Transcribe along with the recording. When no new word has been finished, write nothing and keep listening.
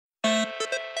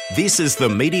This is the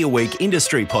Mediaweek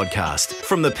Industry Podcast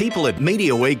from the people at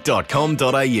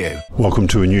mediaweek.com.au. Welcome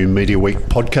to a new Mediaweek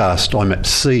podcast. I'm at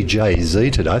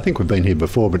CJZ today. I think we've been here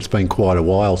before, but it's been quite a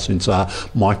while since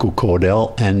Michael,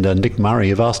 Cordell and Nick Murray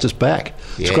have asked us back.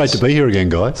 Yes. It's great to be here again,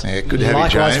 guys. Yeah, good to have you,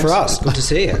 James. Likewise for us. Good to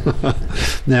see you.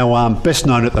 Now, best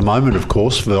known at the moment, of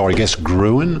course, for, I guess,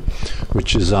 Gruen,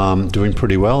 which is doing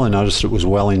pretty well. I noticed it was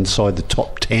well inside the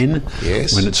top 10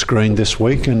 when it screened this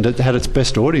week, and it had its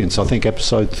best audience. I think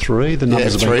episode 3, the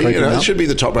numbers have been creeping up. It should be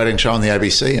the top rating show on the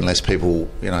ABC unless people,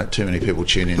 too many people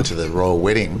tune into the royal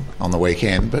wedding on the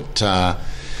weekend. But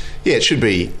it should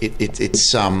be. It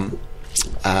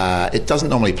doesn't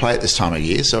normally play at this time of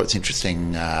year, so it's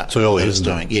interesting. It's early, isn't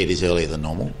it? Yeah, it is earlier than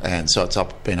normal, and so it's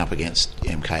been up against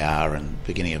MKR and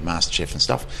beginning of MasterChef and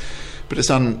stuff. But it's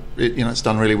done. It's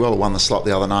done really well. It won the slot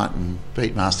the other night and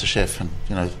beat MasterChef, and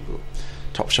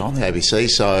top show on the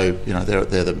ABC. So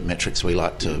they're the metrics we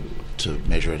like to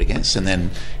measure it against. And then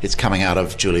it's coming out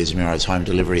of Julia Zamiro's home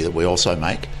delivery that we also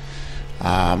make.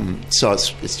 So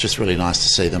it's just really nice to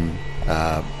see them.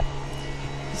 The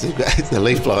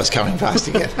leaf blower's coming fast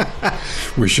again.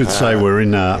 We should say we're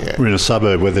in a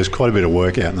suburb where there's quite a bit of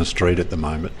work out in the street at the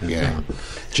moment. And,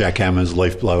 jackhammers,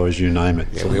 leaf blowers, you name it.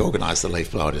 Yeah, we organised the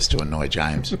leaf blower just to annoy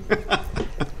James.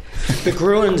 The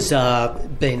Gruen's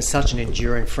been such an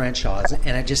enduring franchise,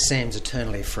 and it just seems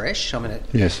eternally fresh. I mean,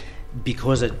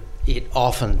 because it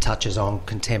often touches on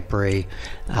contemporary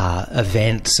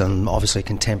events and obviously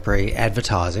contemporary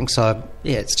advertising. So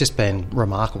it's just been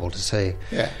remarkable to see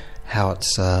how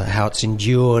it's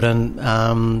endured,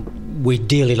 and we'd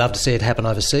dearly love to see it happen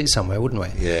overseas somewhere, wouldn't we?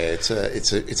 Yeah, it's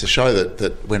a show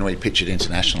that when we pitch it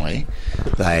internationally,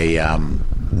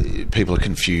 people are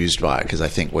confused by it because they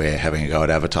think we're having a go at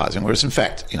advertising, whereas in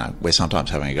fact, we're sometimes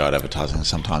having a go at advertising and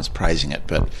sometimes praising it.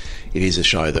 But it is a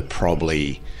show that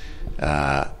probably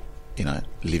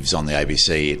lives on the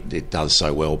ABC. It does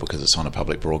so well because it's on a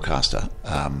public broadcaster,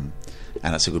 and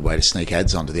it's a good way to sneak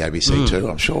ads onto the ABC too,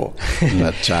 I'm sure.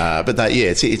 But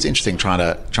it's interesting trying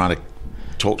to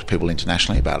talk to people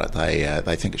internationally about it.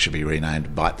 They think it should be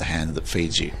renamed "Bite the Hand That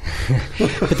Feeds You."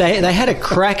 But they had a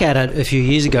crack at it a few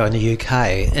years ago in the UK,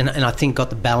 and I think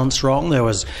got the balance wrong.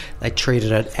 They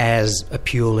treated it as a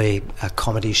purely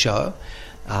comedy show.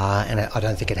 And I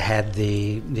don't think it had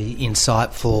the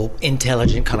insightful,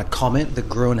 intelligent kind of comment that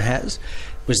Gruen has.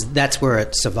 That's where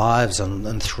it survives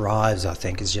and thrives, I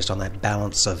think, is just on that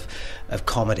balance of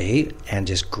comedy and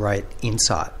just great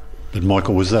insight. But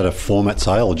Michael, was that a format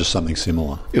sale or just something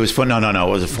similar? It was no.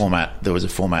 It was a format. There was a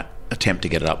format attempt to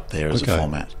get it up there as a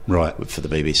format, right, for the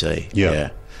BBC. Yeah.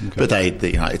 Okay. But they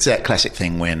it's that classic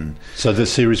thing when. So the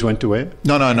series went to air?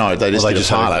 No. They just did a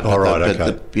pilot. All right,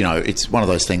 okay. It's one of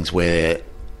those things where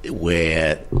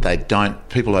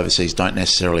people overseas don't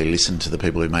necessarily listen to the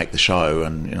people who make the show,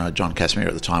 and John Casimir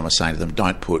at the time was saying to them,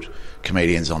 don't put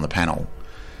comedians on the panel.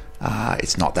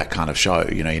 It's not that kind of show.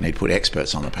 You need to put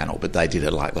experts on the panel. But they did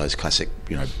it like those classic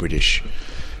British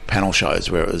panel shows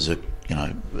where it was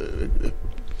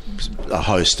a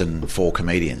host and 4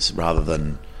 comedians rather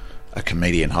than a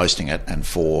comedian hosting it and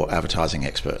 4 advertising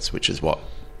experts, which is what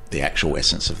the actual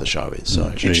essence of the show is.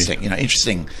 So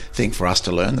interesting thing for us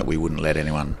to learn, that we wouldn't let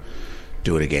anyone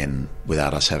do it again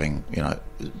without us having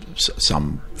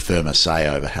some firmer say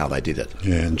over how they did it.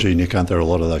 Yeah, and Nick, aren't there a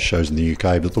lot of those shows in the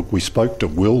UK? But look, we spoke to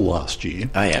Will last year.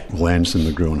 Oh yeah, Will Anderson,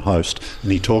 the Gruen host,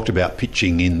 and he talked about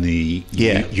pitching in the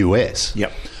US.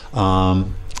 Yep.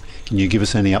 Can you give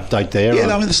us any update there?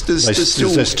 Yeah, there's still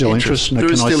interest. Can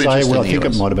I say? Well, I think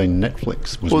it might have been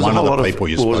Netflix. Was one of the people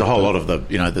you spoke to. There was a whole lot of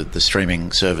the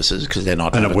streaming services because they're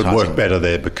not. And it would work better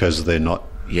there because they're not.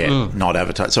 Not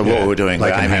advertising. So what we're doing,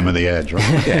 they can hammer the ads,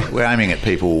 right? We're aiming at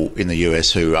people in the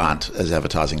US who aren't as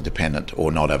advertising dependent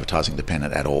or not advertising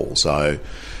dependent at all. So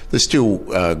there's still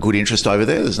good interest over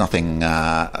there. There's nothing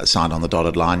signed on the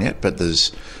dotted line yet, but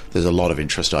there's a lot of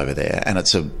interest over there, and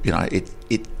it's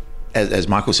as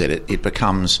Michael said, it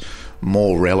becomes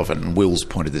more relevant, and Will's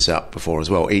pointed this out before as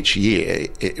well. Each year,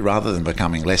 rather than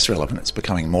becoming less relevant, it's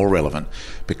becoming more relevant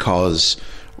because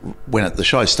when the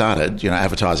show started,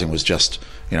 advertising was just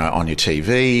on your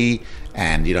TV,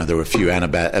 and there were a few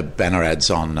banner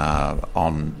ads on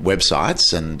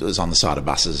websites, and it was on the side of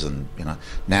buses, and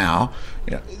now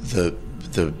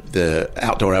the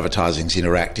outdoor advertising's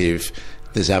interactive.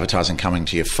 There's advertising coming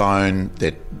to your phone.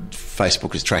 That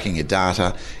Facebook is tracking your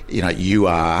data. You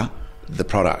are the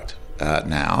product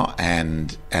now,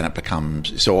 and it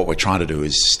becomes. So what we're trying to do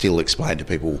is still explain to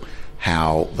people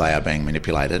how they are being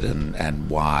manipulated and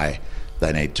why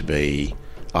they need to be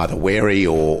either wary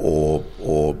or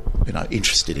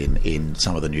interested in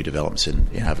some of the new developments in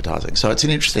advertising. So it's an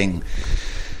interesting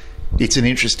it's an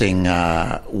interesting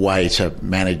way to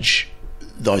manage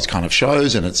those kind of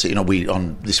shows, and it's we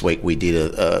on this week we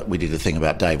did a thing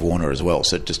about Dave Warner as well.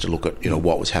 So just to look at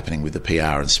what was happening with the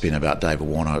PR and spin about David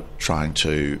Warner trying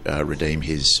to redeem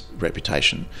his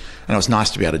reputation, and it was nice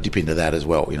to be able to dip into that as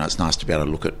well. It's nice to be able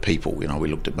to look at people. We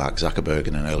looked at Mark Zuckerberg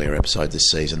in an earlier episode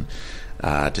this season,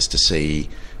 just to see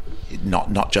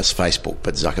not just Facebook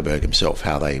but Zuckerberg himself,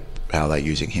 how they're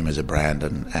using him as a brand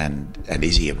and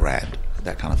is he a brand,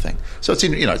 that kind of thing. So it's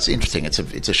it's interesting.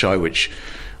 It's a show which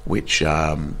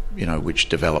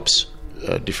develops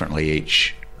differently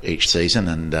each season,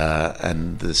 and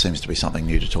there seems to be something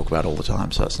new to talk about all the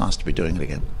time. So it's nice to be doing it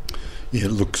again. Yeah,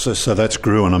 look, so that's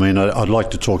Gruen. I mean, I'd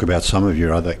like to talk about some of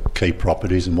your other key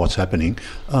properties and what's happening.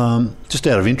 Just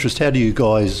out of interest, how do you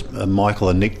guys, Michael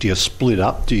and Nick, do you split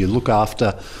up? Do you look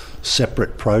after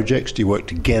separate projects? Do you work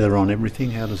together on everything?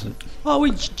 How does it? Well,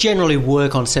 we generally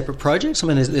work on separate projects. I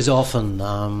mean, there's often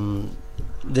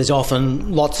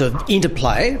lots of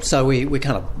interplay, so we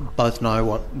kind of both know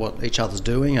what each other's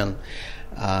doing and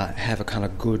have a kind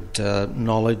of good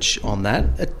knowledge on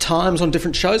that. At times on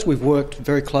different shows we've worked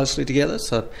very closely together,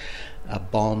 so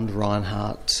Bond,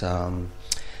 Reinhardt,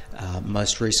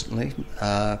 most recently.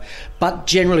 But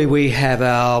generally we have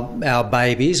our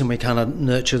babies and we kind of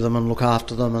nurture them and look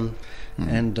after them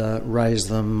and raise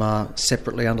them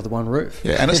separately under the one roof.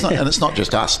 Yeah, and it's not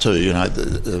just us too.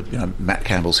 Matt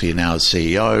Campbell's here now as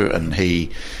CEO, and he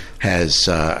has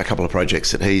a couple of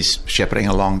projects that he's shepherding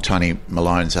along. Tony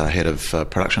Malone's our head of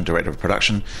production, director of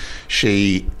production.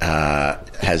 She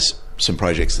has some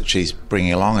projects that she's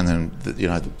bringing along, and then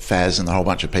Faz and the whole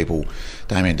bunch of people.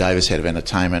 Damien Davis, head of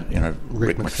entertainment.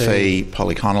 Rick McPhee,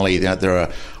 Polly Connolly. There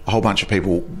are a whole bunch of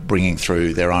people bringing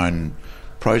through their own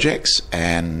projects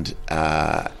and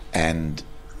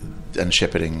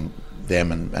shepherding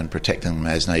them and protecting them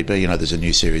as need be. There's a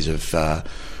new series of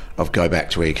Go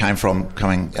Back to Where You Came From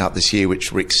coming out this year,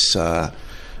 which Rick's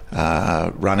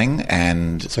running,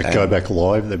 and so Go Back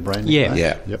Live, their brand.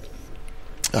 Yeah. Yep.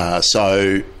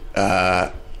 So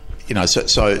it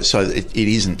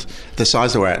isn't the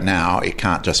size that we're at now. It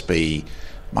can't just be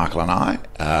Michael and I.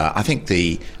 I think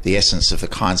the essence of the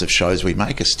kinds of shows we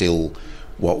make are still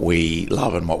what we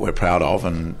love and what we're proud of.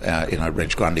 And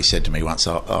Reg Grundy said to me once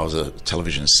I was a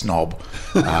television snob.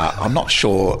 I'm not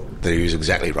sure that he was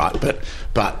exactly right,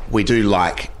 but we do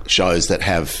like shows that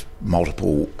have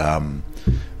multiple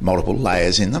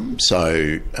layers in them.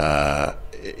 So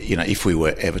if we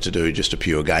were ever to do just a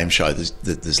pure game show,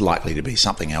 there's likely to be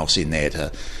something else in there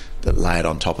to lay it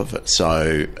on top of it.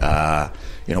 So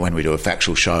when we do a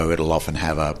factual show, it'll often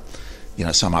have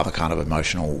some other kind of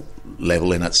emotional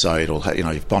level in it. So it'll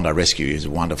have, Bondi Rescue is a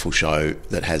wonderful show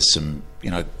that has some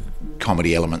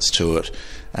comedy elements to it.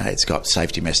 It's got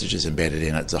safety messages embedded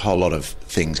in it. There's a whole lot of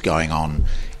things going on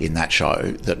in that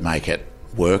show that make it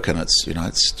work, and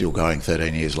it's still going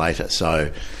 13 years later.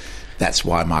 So that's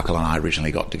why Michael and I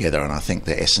originally got together, and I think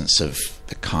the essence of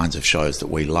the kinds of shows that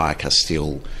we like are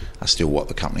still what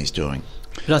the company's doing.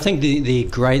 But I think the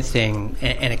great thing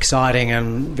and exciting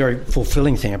and very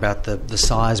fulfilling thing about the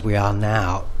size we are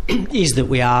now is that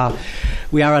we are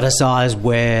at a size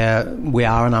where we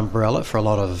are an umbrella for a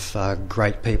lot of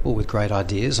great people with great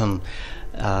ideas, and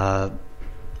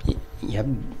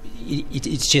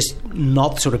it's just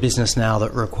not the sort of business now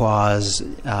that requires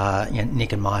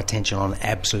Nick and my attention on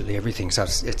absolutely everything. So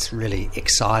it's really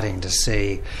exciting to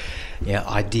see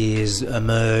ideas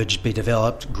emerge, be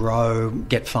developed, grow,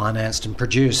 get financed and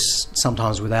produce,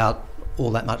 sometimes without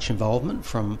all that much involvement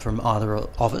from either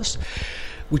of us,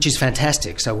 which is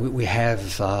fantastic. So we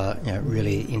have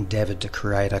really endeavoured to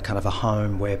create a kind of a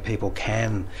home where people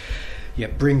can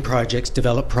bring projects,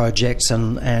 develop projects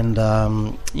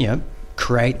and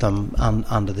create them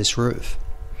under this roof.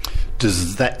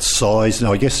 Does that size,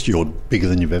 now I guess you're bigger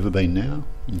than you've ever been now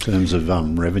in terms of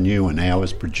revenue and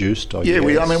hours produced, I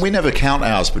guess. we never count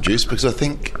hours produced because I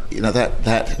think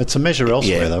that it's a measure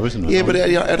elsewhere though, isn't it? Yeah, but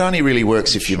it only really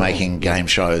works if you're making game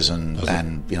shows and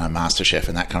MasterChef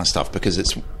and that kind of stuff, because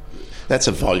that's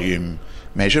a volume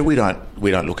measure. We don't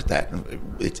look at that.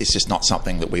 It's just not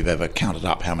something that we've ever counted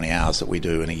up how many hours that we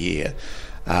do in a year.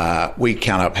 We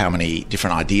count up how many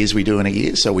different ideas we do in a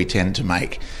year, so we tend to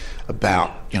make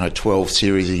about 12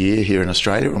 series a year here in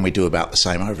Australia, and we do about the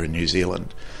same over in New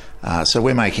Zealand. So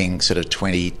we're making sort of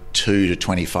 22 to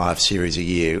 25 series a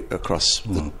year across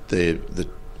the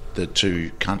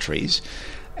two countries,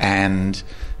 and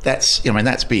that's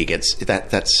big.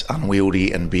 That's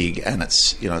unwieldy and big, and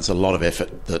it's a lot of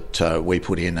effort that we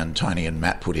put in and Tony and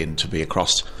Matt put in to be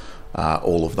across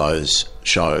all of those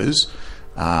shows.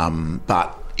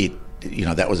 But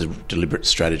that was a deliberate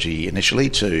strategy initially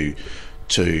to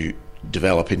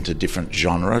develop into different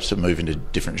genre, to move into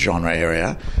different genre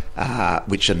area,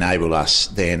 which enable us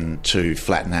then to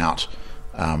flatten out,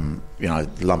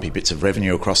 lumpy bits of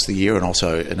revenue across the year, and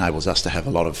also enables us to have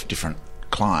a lot of different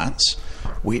clients,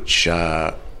 which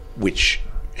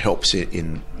helps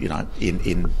in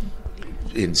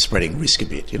spreading risk a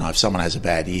bit. If someone has a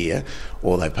bad year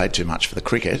or they paid too much for the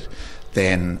cricket,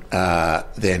 then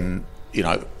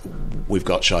we've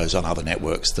got shows on other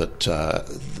networks that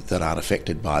aren't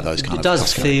affected by those kind of. It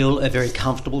does feel a very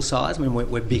comfortable size. I mean,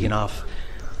 we're big enough,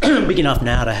 big enough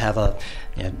now to have a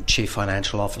chief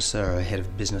financial officer, a head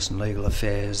of business and legal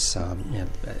affairs, a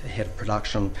head of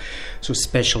production, sort of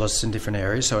specialists in different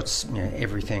areas. So it's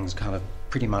everything's kind of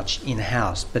pretty much in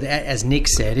house. But as Nick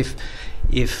said,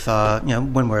 if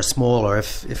when we're smaller,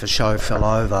 if a show fell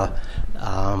over,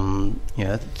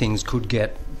 things could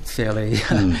get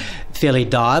fairly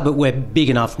dire, but we're big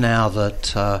enough now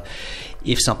that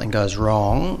if something goes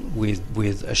wrong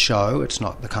with a show, it's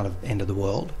not the kind of end of the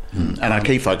world. And our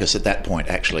key focus at that point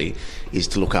actually is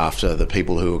to look after the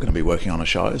people who are going to be working on a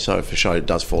show. So if a show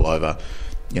does fall over,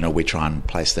 we try and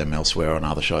place them elsewhere on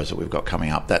other shows that we've got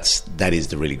coming up. That is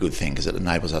the really good thing, because it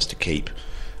enables us to keep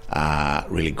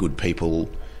really good people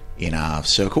in our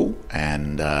circle,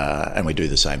 and we do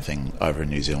the same thing over in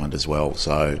New Zealand as well.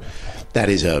 So that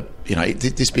is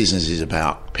this business is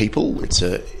about people. It's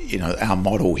our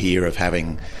model here of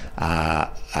having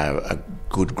a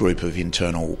good group of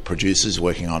internal producers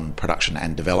working on production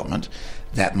and development.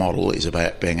 That model is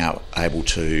about being able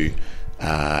to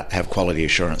have quality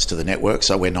assurance to the network,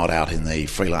 so we're not out in the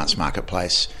freelance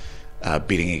marketplace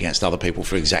bidding against other people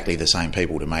for exactly the same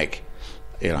people to make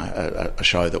a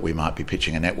show that we might be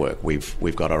pitching a network.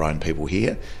 We've got our own people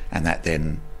here, and that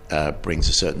then brings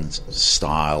a certain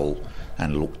style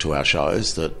and look to our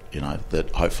shows that that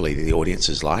hopefully the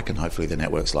audiences like, and hopefully the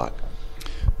networks like.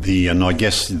 And I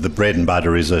guess the bread and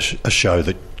butter is a show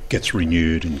that gets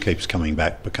renewed and keeps coming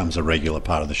back, becomes a regular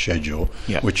part of the schedule,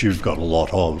 which you've got a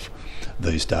lot of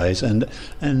these days, and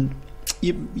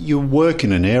you work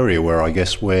in an area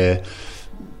where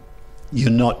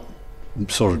you're not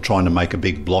sort of trying to make a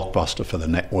big blockbuster for the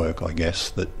network, I guess,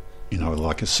 that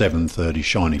like a 7:30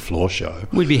 shiny floor show.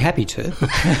 We'd be happy to.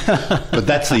 But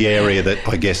that's the area that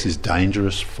I guess is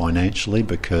dangerous financially,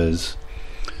 because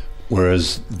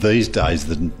whereas these days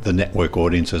the network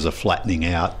audiences are flattening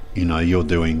out, you're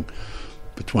doing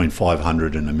between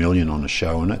 500 and $1 million on a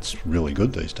show, and that's really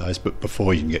good these days. But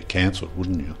before, you can get cancelled,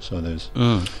 wouldn't you? So is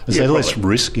there less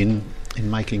risk in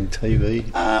making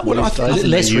TV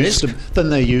less risk than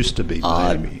there used to be,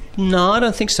 maybe? No, I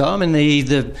don't think so. I mean,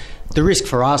 the risk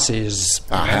for us is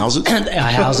our houses.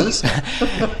 Our houses.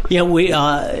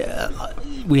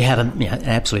 We have an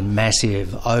absolutely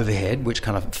massive overhead, which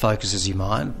kind of focuses your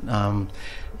mind.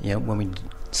 When we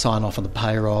sign off on the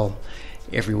payroll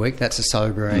every week, that's a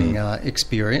sobering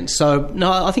experience. So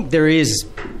no, I think there is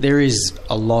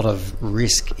a lot of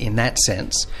risk in that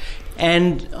sense.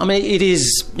 And I mean, it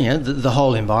is, the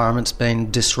whole environment's been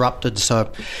disrupted.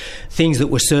 So things that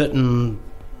were certain,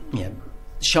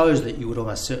 shows that you would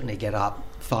almost certainly get up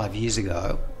 5 years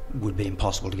ago would be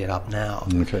impossible to get up now.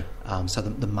 Okay. So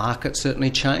the market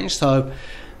certainly changed. So,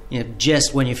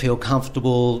 just when you feel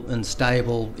comfortable and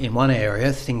stable in one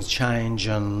area, things change,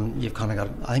 and you've kind of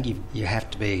got. I think you have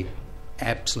to be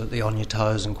absolutely on your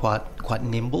toes and quite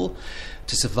nimble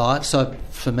to survive. So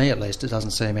for me, at least, it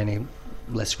doesn't seem any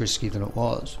less risky than it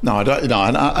was. No, I don't. No,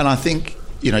 and I think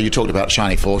you talked about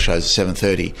shiny floor shows at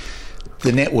 7:30.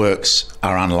 The networks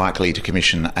are unlikely to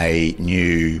commission a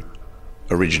new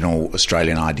original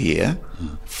Australian idea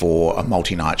for a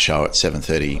multi-night show at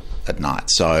 7:30 at night.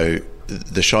 So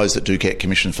the shows that do get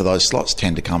commissioned for those slots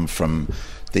tend to come from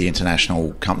the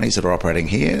international companies that are operating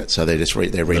here. So they're just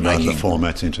they're remaking the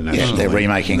formats international. Yeah, they're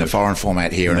remaking a foreign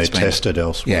format here, and it's tested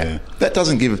elsewhere. Yeah, that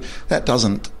doesn't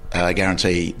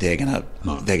guarantee they're going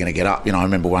to get up. I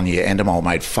remember one year Endemol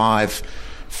made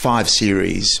five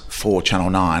series for Channel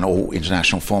 9, all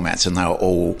international formats, and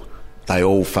they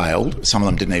all failed. Some of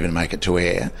them didn't even make it to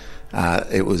air.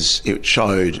 It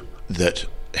showed that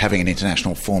having an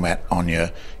international format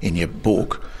in your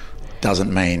book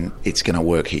doesn't mean it's going to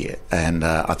work here. And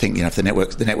I think if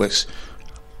the networks,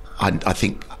 I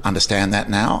think understand that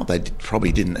now. They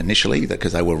probably didn't initially,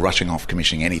 because they were rushing off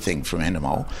commissioning anything from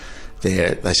Endemol.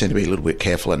 They seem to be a little bit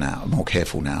more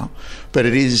careful now. But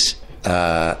it is,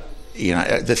 the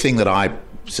thing that I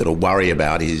sort of worry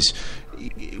about is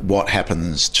what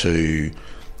happens to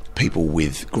people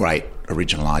with great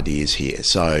original ideas here.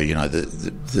 So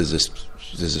there's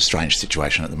a strange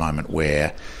situation at the moment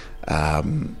where a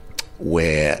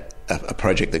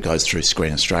project that goes through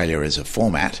Screen Australia as a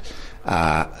format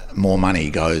more money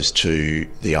goes to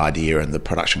the idea and the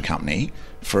production company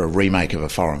for a remake of a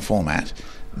foreign format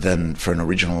than for an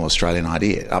original Australian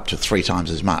idea, up to 3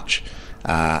 times as much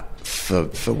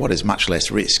for what is much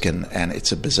less risk. And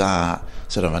it's a bizarre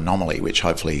sort of anomaly, which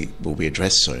hopefully will be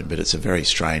addressed soon, but it's a very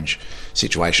strange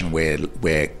situation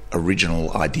where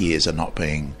original ideas are not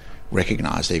being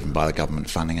recognised even by the government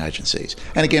funding agencies.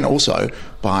 And again, also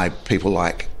by people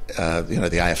like the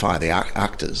AFI, the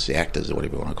actors, or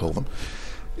whatever you want to call them.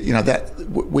 That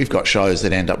we've got shows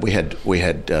that end up. We had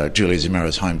Julia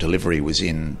Zimmerer's Home Delivery was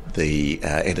in the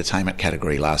entertainment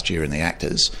category last year in the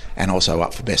actors, and also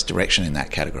up for best direction in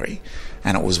that category,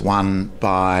 and it was won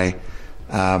by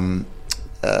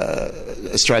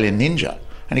Australian Ninja.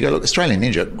 And you go, look, Australian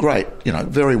Ninja, great,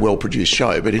 very well produced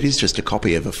show, but it is just a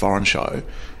copy of a foreign show.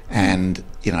 And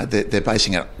they're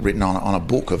basing it written on a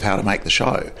book of how to make the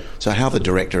show. So how the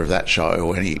director of that show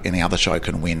or any other show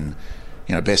can win,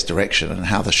 best direction, and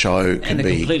how the show can be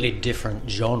a completely different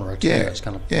genre too.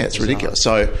 It's ridiculous.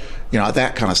 So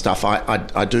that kind of stuff.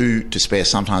 I do despair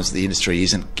sometimes the industry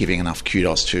isn't giving enough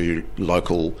kudos to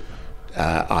local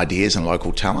ideas and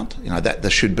local talent. That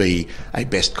there should be a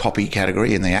best copy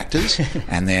category in the actors,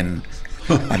 and then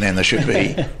there should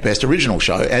be best original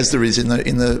show, as there is in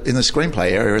the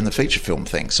screenplay area in the feature film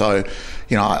thing. So,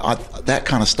 that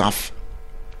kind of stuff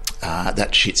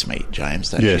that shits me,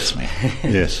 James. That shits me.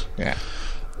 Yes. Yeah.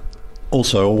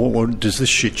 Also, what does this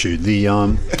shit you?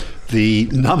 The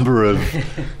number of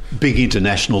big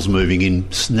internationals moving in,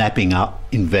 snapping up,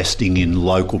 investing in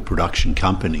local production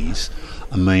companies.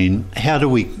 I mean,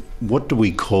 what do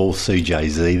we call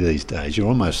CJZ these days?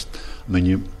 You're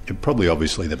probably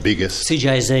obviously the biggest.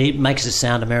 CJZ makes it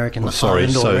sound American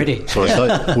already. So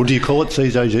what do you call it,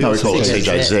 CJZ? No, we call it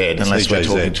CJZ, unless we're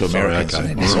talking to Americans.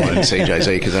 Okay.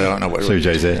 CJZ, because they don't know what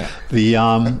CJZ.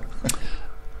 Yeah.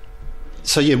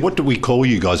 What do we call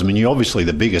you guys? I mean, you're obviously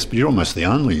the biggest, but you're almost the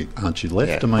only, aren't you,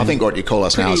 left? Yeah. I think what you call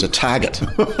us now is a target.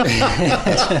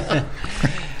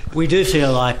 We do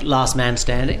feel like last man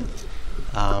standing.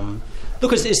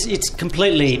 Look, it's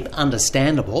completely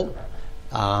understandable.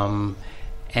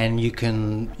 And you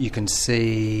can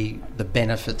see the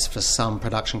benefits for some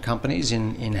production companies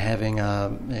in having a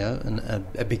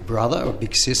big brother or a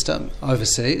big sister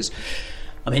overseas.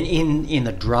 I mean, in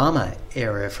the drama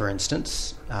area, for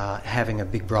instance, having a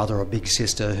big brother or big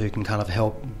sister who can kind of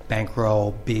help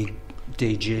bankroll big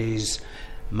DGs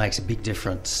makes a big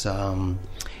difference.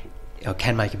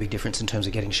 Can make a big difference in terms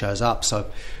of getting shows up. So.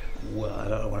 Well, I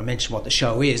don't want to mention what the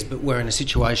show is, but we're in a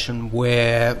situation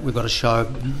where we've got a show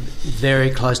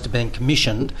very close to being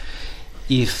commissioned.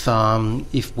 If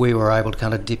we were able to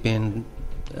kind of dip in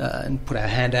and put our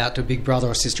hand out to a big brother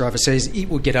or sister overseas, it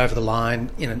would get over the line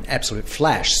in an absolute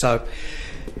flash. So,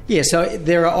 so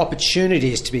there are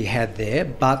opportunities to be had there,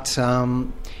 but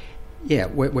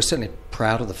we're certainly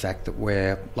proud of the fact that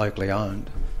we're locally owned.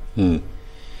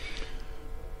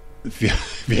 Have you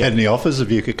had any offers?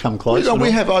 Have you could come close? We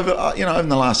have over in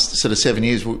the last sort of 7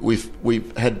 years,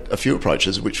 we've had a few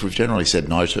approaches which we've generally said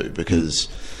no to because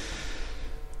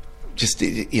just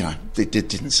it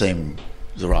didn't seem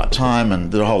the right time,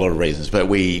 and there are a whole lot of reasons. But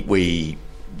we've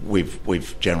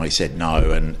generally said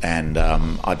no, and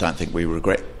I don't think we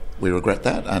regret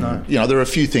that. And there are a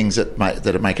few things that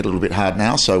make it a little bit hard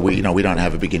now. So we don't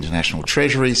have a big international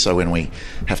treasury. So when we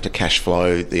have to cash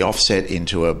flow the offset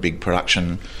into a big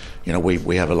production.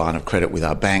 We have a line of credit with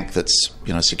our bank that's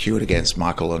secured against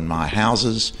Michael and my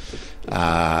houses.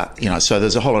 So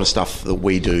there's a whole lot of stuff that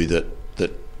we do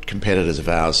that competitors of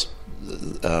ours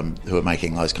who are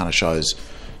making those kind of shows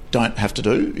don't have to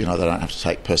do. They don't have to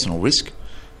take personal risk.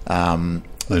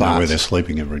 They know where they're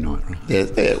sleeping every night, right?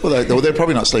 Yeah. Well, they're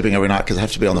probably not sleeping every night because they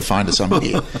have to be on the phone to some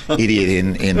idiot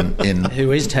in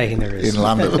who is taking the risk in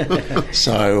London.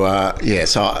 So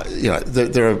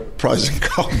there are pros and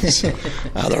cons. There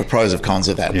are pros and cons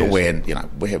of that, yes. But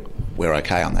we're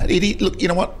okay on that. Look, you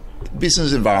know what?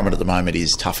 Business environment at the moment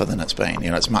is tougher than it's been.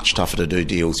 It's much tougher to do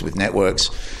deals with networks.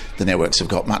 The networks have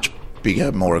got much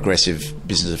bigger, more aggressive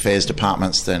business affairs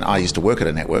departments than I used to work at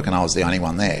a network, and I was the only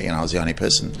one there. I was the only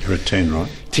person. You're at 10, right?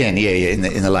 10, yeah, in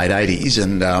the late 80s,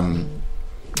 and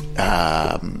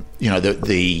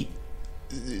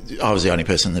I was the only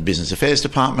person in the business affairs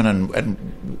department,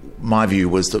 and my view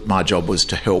was that my job was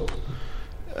to help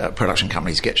production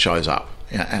companies get shows up,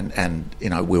 and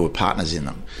we were partners in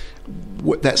them.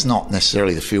 That's not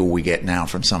necessarily the feel we get now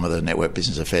from some of the network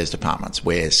business affairs departments.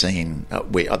 We're seen,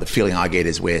 the feeling I get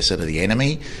is we're sort of the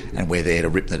enemy and we're there to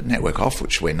rip the network off,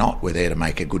 which we're not. We're there to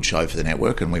make a good show for the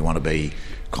network, and we want to be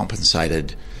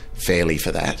compensated fairly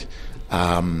for that.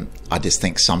 I just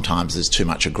think sometimes there's too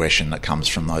much aggression that comes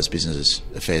from those business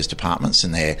affairs departments,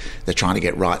 and they're trying to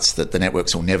get rights that the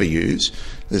networks will never use.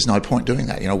 There's no point doing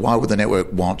that. Why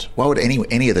would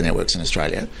any of the networks in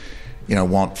Australia,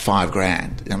 want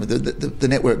 $5,000? The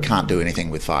network can't do anything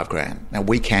with $5,000. Now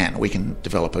we can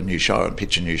develop a new show and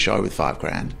pitch a new show with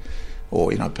 $5,000,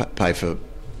 or pay for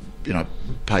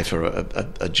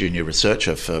a junior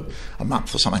researcher for a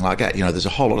month or something like that. There's a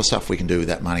whole lot of stuff we can do with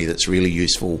that money that's really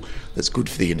useful, that's good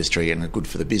for the industry and good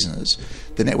for the business.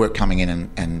 The network coming in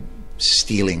and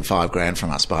stealing $5,000 from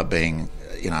us by being,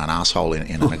 an asshole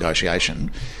in a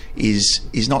negotiation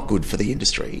is not good for the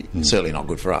industry. It's certainly not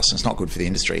good for us. And it's not good for the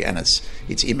industry, and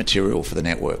it's immaterial for the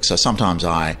network. So sometimes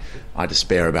I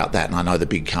despair about that, and I know the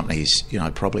big companies,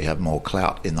 probably have more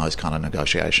clout in those kind of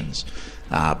negotiations.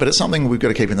 But it's something we've got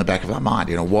to keep in the back of our mind.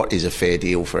 What is a fair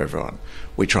deal for everyone?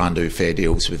 We try and do fair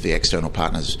deals with the external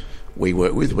partners we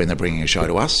work with when they're bringing a show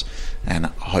to us, and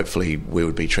hopefully we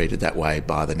would be treated that way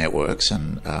by the networks.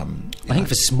 And I think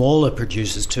for smaller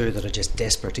producers too that are just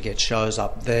desperate to get shows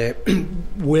up, they're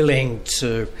willing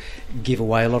to give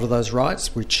away a lot of those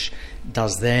rights, which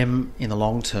does them in the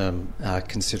long term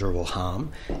considerable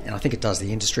harm, and I think it does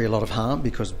the industry a lot of harm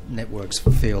because networks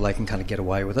feel they can kind of get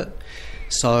away with it.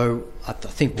 So I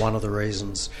think one of the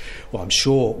reasons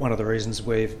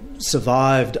we've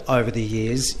survived over the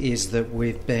years is that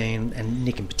we've been, and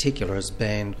Nick in particular has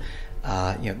been,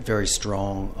 very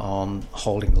strong on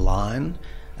holding the line.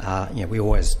 We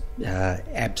always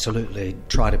absolutely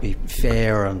try to be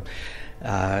fair, and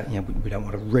we don't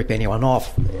want to rip anyone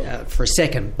off for a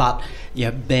second, but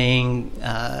keeping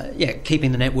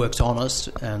the networks honest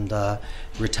and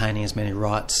retaining as many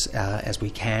rights as we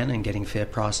can and getting fair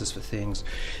prices for things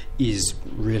is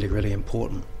really, really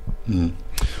important.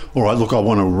 All right, look, I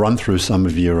want to run through some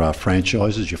of your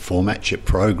franchises, your formats, your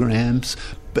programs,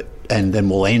 and then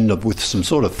we'll end up with some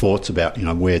sort of thoughts about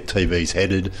where TV's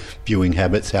headed, viewing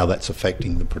habits, how that's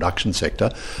affecting the production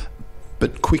sector.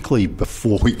 But quickly,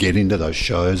 before we get into those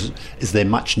shows, is there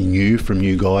much new from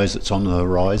you guys that's on the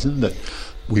horizon that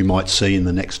we might see in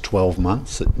the next 12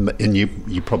 months? And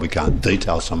you probably can't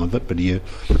detail some of it, but you...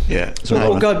 Yeah.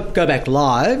 Well, Go Back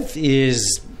Live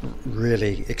is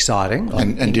really exciting.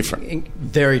 And different.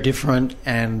 Very different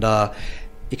and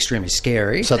extremely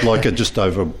scary. So like just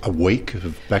over a week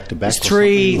of back-to-back? It's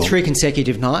three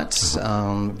consecutive nights.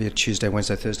 Be a Tuesday,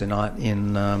 Wednesday, Thursday night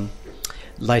in...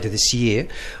 later this year.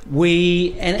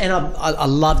 I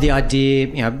love the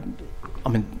idea,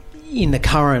 in the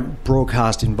current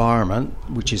broadcast environment,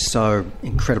 which is so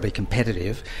incredibly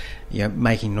competitive,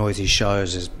 making noisy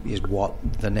shows is what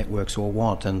the networks all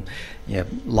want, and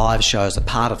live shows are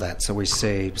part of that. So we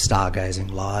see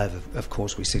stargazing live, of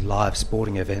course we see live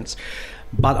sporting events,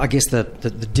 but I guess the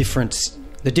difference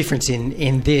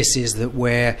in this is that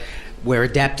we're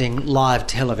adapting live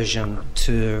television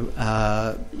to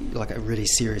like a really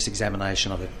serious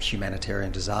examination of a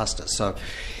humanitarian disaster. So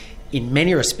in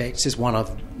many respects is one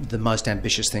of the most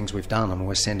ambitious things we've done.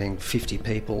 We're sending 50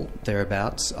 people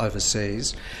thereabouts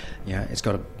overseas. It's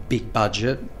got a big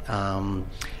budget.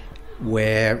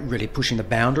 We're really pushing the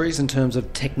boundaries in terms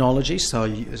of technology, so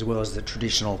as well as the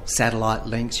traditional satellite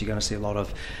links, you're going to see a lot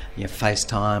of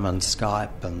FaceTime and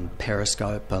Skype and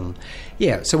Periscope, and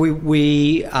so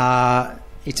we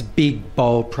it's a big,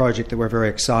 bold project that we're very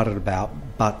excited about,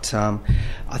 but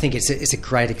I think it's a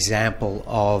great example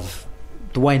of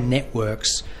the way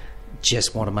networks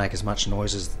just want to make as much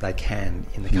noise as they can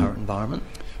in the current environment.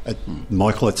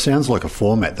 Michael, it sounds like a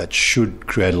format that should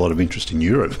create a lot of interest in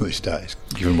Europe these days,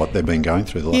 given what they've been going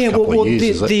through the last couple of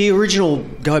years. The original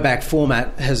Go Back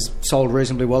format has sold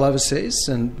reasonably well overseas,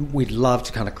 and we'd love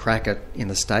to kind of crack it in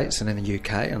the States and in the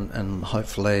UK, and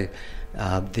hopefully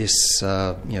this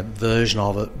version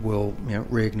of it will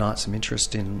reignite some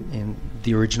interest in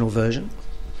the original version.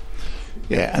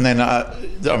 Yeah, and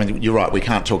then, you're right, we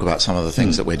can't talk about some of the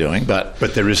things that we're doing, but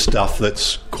there is stuff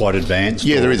that's quite advanced.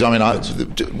 Yeah, there is.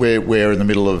 We're in the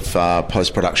middle of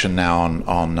post-production now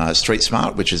on Street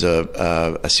Smart, which is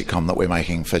a sitcom that we're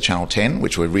making for Channel 10,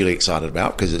 which we're really excited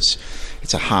about because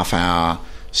it's a half-hour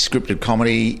scripted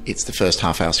comedy. It's the first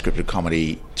half-hour scripted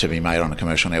comedy to be made on a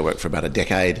commercial network for about a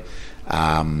decade.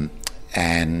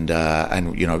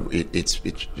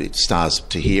 It stars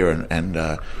Tahir and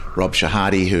Rob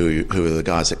Shahadi, who are the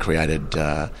guys that created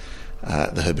the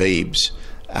Habibs,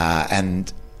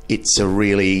 and it's a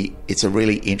really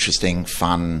interesting,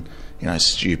 fun,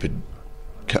 stupid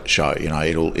show.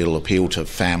 It'll appeal to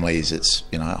families. It's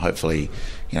hopefully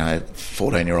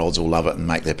 14-year-olds will love it and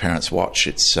make their parents watch.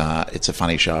 It's a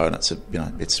funny show, and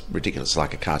it's ridiculous. It's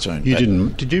like a cartoon.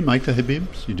 Did you make the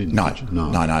Habibs? You didn't? No.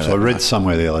 So I read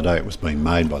somewhere the other day it was being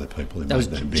made by the people who made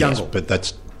the Habibs. Jungle. But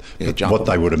that's what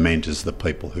they would have meant is the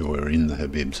people who were in the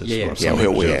Habibs.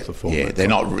 They're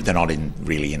not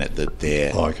really in it. That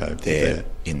they're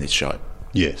in this show.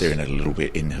 Yes, they're in it a little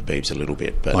bit, in Habibs a little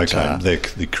bit. But they're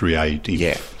the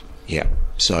creative. Yeah.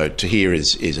 So Tahir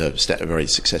is a very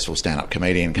successful stand-up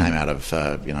comedian. Came out of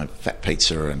Fat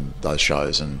Pizza and those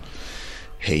shows, and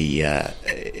he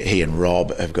and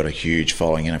Rob have got a huge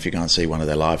following. And if you go and see one of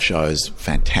their live shows,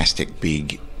 fantastic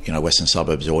big Western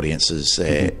Suburbs audiences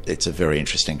there. It's a very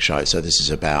interesting show. So this is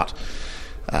about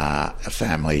a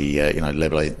family,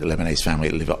 Lebanese family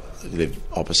live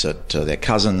opposite their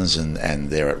cousins, and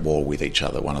they're at war with each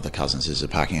other. One of the cousins is a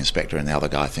parking inspector, and the other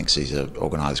guy thinks he's an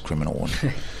organised criminal,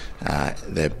 and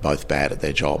they're both bad at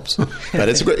their jobs. But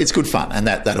it's good fun, and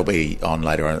that'll be on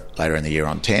later in the year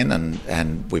on 10,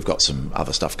 and we've got some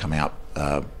other stuff coming up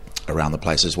around the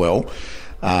place as well.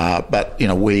 But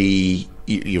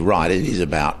you're right. It is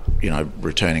about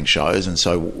returning shows, and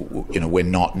so we're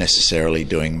not necessarily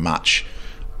doing much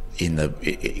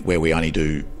where we only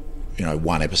do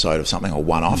one episode of something or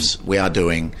one-offs. We are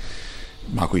doing.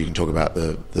 Michael, you can talk about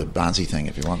the Barnsley thing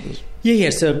if you want.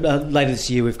 Yeah. So later this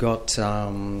year we've got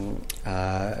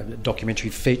a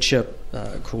documentary feature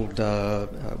called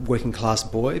Working Class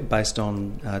Boy, based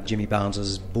on Jimmy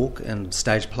Barnes's book and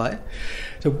stage play.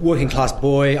 So Working Class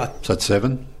Boy. So it's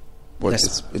 7.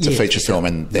 It's a feature film,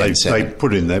 and then they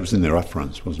put it in there. It was in their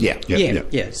upfronts, wasn't it?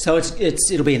 Yeah. So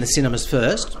it'll be in the cinemas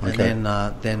first, and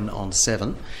then on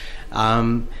 7.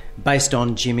 Based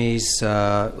on Jimmy's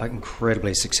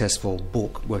incredibly successful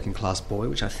book, Working Class Boy,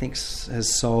 which I think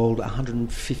has sold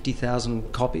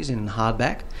 150,000 copies in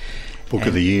hardback. Book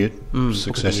of the year,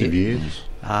 successive years,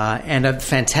 and a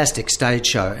fantastic stage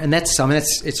show. And it's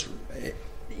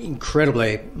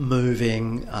incredibly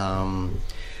moving,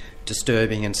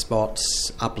 disturbing in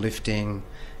spots, uplifting.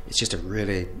 It's just a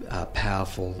really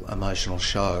powerful, emotional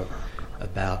show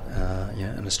about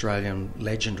an Australian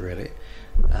legend, really.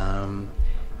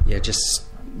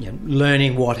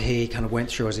 Learning what he kind of went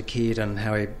through as a kid and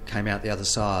how he came out the other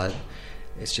side.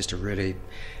 It's just a really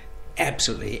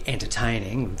absolutely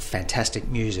entertaining, fantastic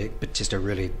music, but just a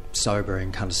really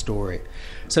sobering kind of story.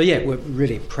 So we're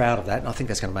really proud of that, and I think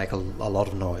that's going to make a lot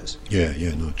of noise.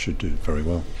 It should do very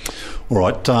well. All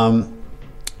right,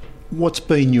 what's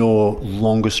been your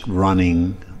longest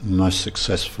running, most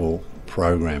successful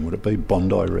program? Would it be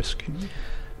Bondi Rescue?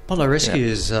 Bondi Rescue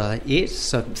is it.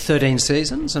 So 13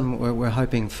 seasons, and we're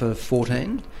hoping for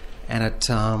 14. And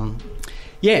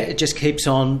it just keeps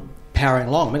on powering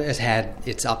along. It has had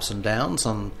its ups and downs,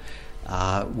 and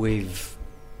we've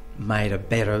made a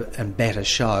better and better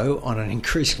show on an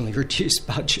increasingly reduced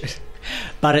budget.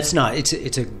 But it's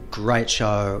a great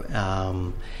show.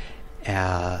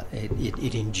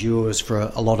 It endures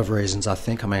for a lot of reasons, I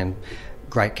think. I mean,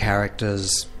 great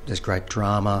characters, there's great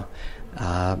drama.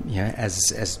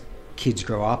 As kids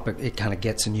grow up, it kind of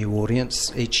gets a new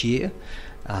audience each year.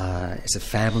 It's a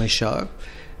family show.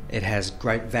 It has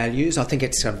great values. I think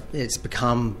it's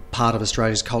become part of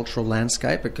Australia's cultural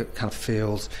landscape. It kind of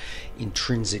feels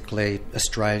intrinsically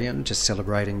Australian, just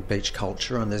celebrating beach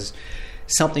culture. And there's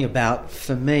something there's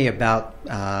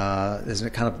a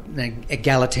kind of an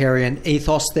egalitarian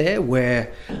ethos there,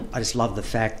 where I just love the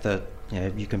fact that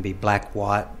you can be black,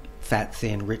 white, fat,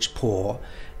 thin, rich, poor.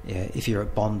 If you're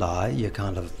at Bondi, you're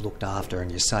kind of looked after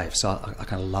and you're safe. So I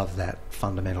kind of love that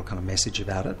fundamental kind of message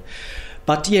about it.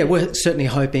 But we're certainly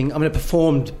hoping. I mean, it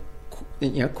performed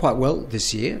quite well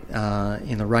this year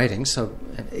in the ratings. So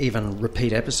even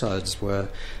repeat episodes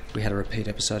we had a repeat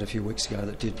episode a few weeks ago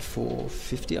that did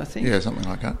 450, I think. Yeah, something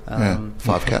like that.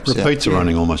 5 caps. Repeats are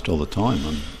running almost all the time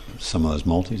on some of those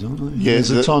multis, aren't they? Yeah,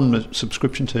 it's on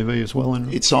subscription TV as well.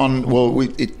 It's on. Well,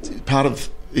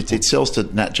 it sells to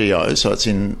Nat Geo, so it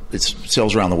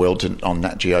sells around the world on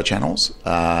Nat Geo channels.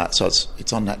 So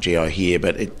it's on Nat Geo here,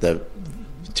 but the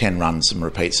 10 runs some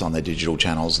repeats on their digital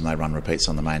channels, and they run repeats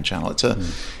on the main channel.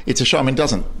 It's a show. I mean,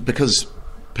 because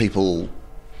people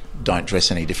don't dress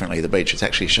any differently at the beach. It's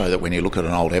actually a show that when you look at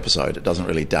an old episode, it doesn't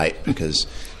really date, because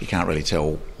you can't really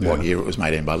tell what year it was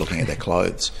made in by looking at their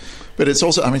clothes. But it's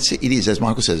also, it is, as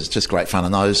Michael says, it's just great fun.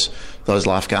 And those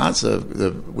lifeguards,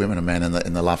 the women and men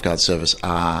in the lifeguard service,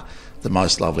 are the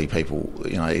most lovely people.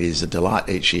 It is a delight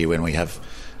each year when we have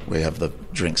the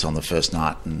drinks on the first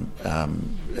night, and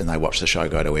they watch the show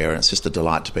go to air. And it's just a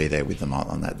delight to be there with them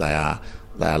on that. They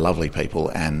are lovely people,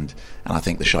 and I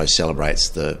think the show celebrates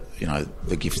the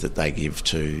gift that they give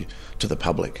to the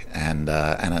public. And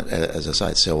as I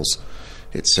say, it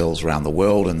it sells around the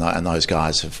world, and those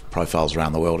guys have profiles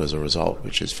around the world as a result,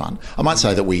 which is fun. I might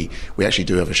say that we actually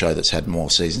do have a show that's had more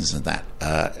seasons than that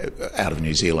out of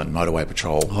New Zealand. Motorway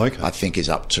Patrol, I think, is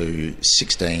up to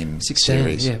 16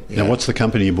 series. Yeah. Now, what's the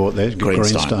company you bought there?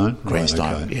 Greenstone. Right,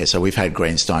 okay. Yeah, so we've had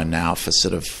Greenstone now for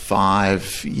sort of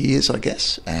 5 years, I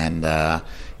guess, and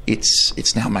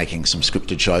it's now making some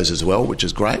scripted shows as well, which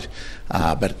is great.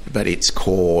 But its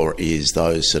core is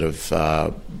those sort of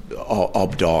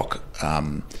ob-doc,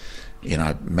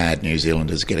 mad New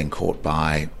Zealanders getting caught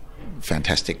by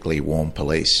fantastically warm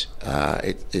police.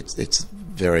 It's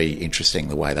very interesting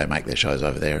the way they make their shows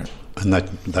over there. And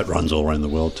that runs all around the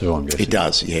world too, I'm guessing. It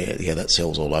does, yeah. That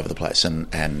sells all over the place, and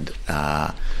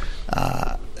a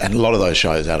lot of those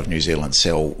shows out of New Zealand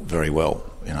sell very well.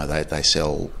 They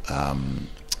sell.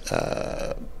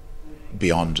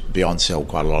 Beyond sell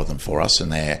quite a lot of them for us,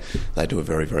 and they do a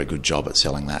very, very good job at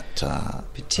selling that.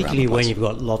 Particularly when you've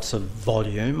got lots of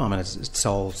volume. I mean, it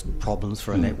solves problems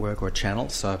for a network or a channel.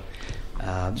 So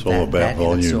it's all about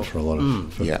volume for a lot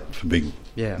of for big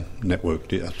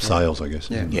network sales, I guess.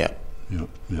 Yeah.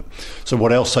 So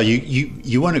what else? So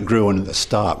you weren't at Gruen at the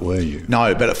start, were you?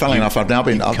 No, but funnily enough, I've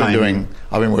been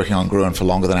working on Gruen for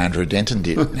longer than Andrew Denton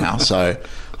did now. So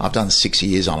I've done 6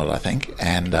 years on it, I think,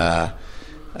 and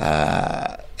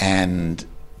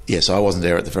so I wasn't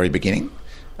there at the very beginning,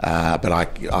 but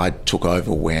I took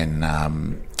over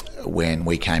when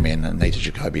we came in and Nita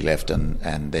Jacoby left,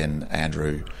 and then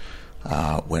Andrew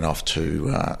went off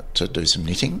to do some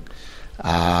knitting.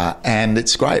 And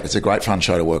it's great. It's a great fun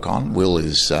show to work on. Will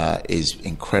is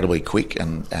incredibly quick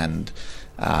and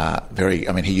very.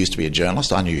 I mean, he used to be a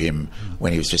journalist. I knew him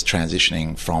when he was just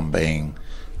transitioning from being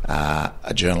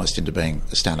a journalist into being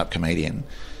a stand-up comedian.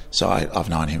 So I've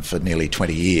known him for nearly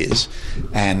 20 years,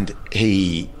 and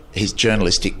his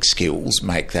journalistic skills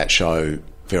make that show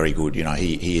very good.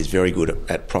 He is very good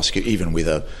at prosecute, even with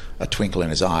a twinkle in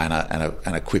his eye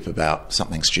and a quip about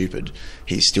something stupid.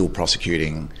 He's still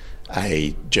prosecuting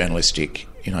a journalistic,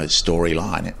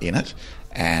 storyline in it,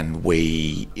 and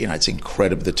it's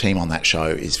incredible. The team on that show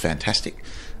is fantastic.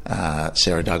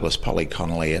 Sarah Douglas, Polly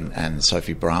Connolly, and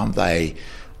Sophie Brahm. They're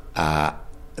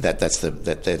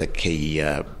the key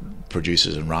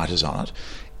producers and writers on it.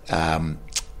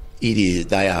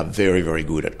 They are very, very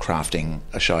good at crafting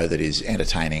a show that is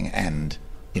entertaining and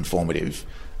informative,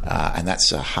 and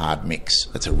that's a hard mix.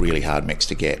 That's a really hard mix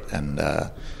to get, and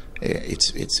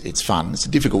it's fun. It's a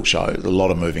difficult show, a lot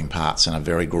of moving parts and a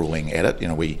very grueling edit.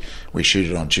 We shoot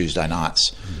it on Tuesday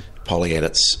nights. Polly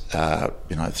edits,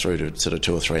 through to sort of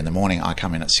 2 or 3 in the morning. I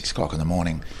come in at 6 o'clock in the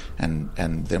morning, and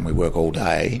then we work all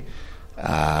day,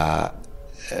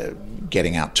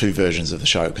 getting out 2 versions of the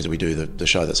show, because we do the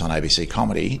show that's on ABC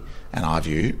Comedy and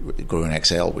iView, Gruen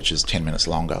XL, which is 10 minutes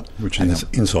longer. Which is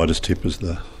Insider's Tip is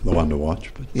the one to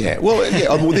watch. But.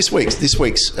 This week's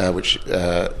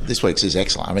is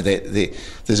excellent. I mean,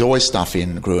 there's always stuff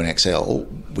in Gruen XL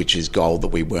which is gold that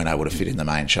we weren't able to fit in the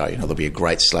main show. There'll be a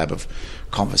great slab of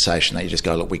conversation that you just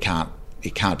go, look, it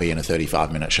can't be in a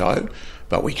 35-minute show,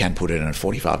 but we can put it in a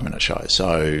 45-minute show.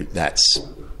 So that's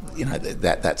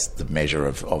that's the measure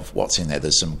of what's in there.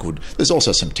 There's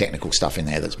also some technical stuff in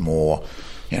there that's more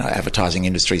advertising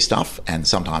industry stuff, and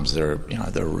sometimes there are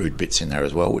rude bits in there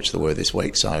as well, which there were this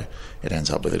week, so it ends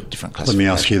up with a different classification.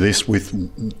 Let me ask you this, with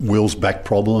Will's back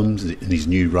problems and his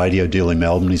new radio deal in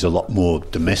Melbourne, he's a lot more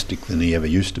domestic than he ever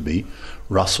used to be.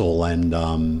 Russell and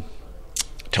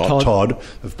Todd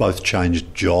have both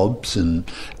changed jobs, and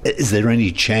is there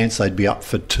any chance they'd be up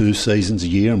for 2 seasons a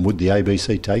year, and would the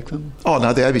ABC take them? Oh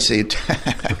no, the ABC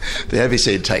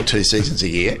would take 2 seasons a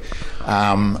year.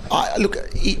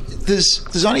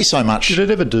 There's only so much. Did it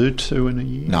ever do 2 in a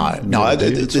year? No.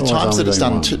 The times that it's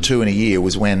done 2 in a year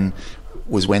was when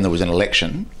there was an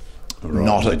election. Right,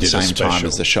 not at the same time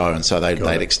as the show, and so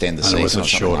they'd extend the season or something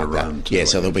shorter like run that. Yeah,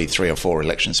 so there'll be 3 or 4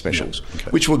 election specials,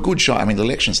 which were good show. I mean, the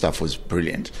election stuff was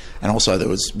brilliant, and also there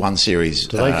was one series.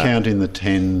 Do they count in the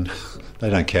 10?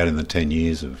 They don't count in the 10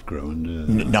 years of Gruen, do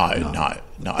they? No. I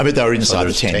mean, they were inside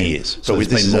the 10 years. So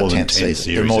it's been more than 10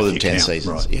 series. More than 10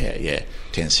 seasons. Right. Yeah,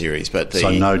 10 series. But so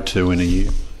no 2 in a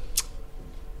year.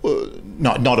 Well,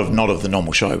 not of the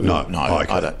normal show. No,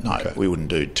 I don't. No, we wouldn't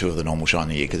do 2 of the normal show in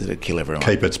the year because it'd kill everyone.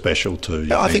 Keep it special too.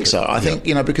 I think so. I think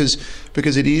because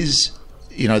it is.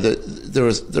 There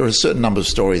are a certain number of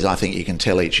stories I think you can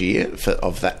tell each year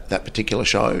of that particular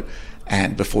show,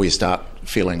 and before you start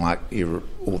feeling like you're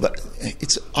all that.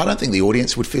 I don't think the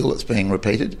audience would feel it's being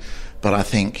repeated, but I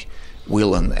think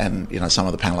Will and some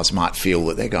of the panellists might feel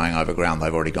that they're going over ground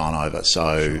they've already gone over.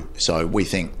 So we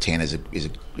think 10 is a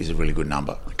really good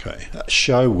number. Okay. A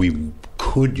show we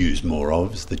could use more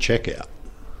of is The Checkout.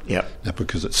 Yeah. Now,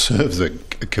 because it serves a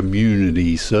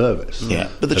community service. Yeah,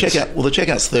 but the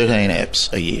checkout's 13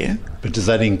 EPs a year. But does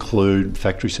that include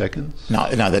factory seconds? No,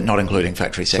 they're not including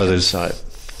factory seconds. So there's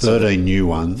 13 new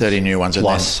ones. 13 new ones.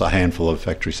 Plus a handful of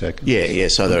factory seconds. Yeah.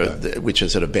 So which are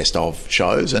sort of best of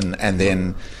shows. And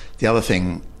then the other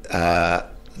thing that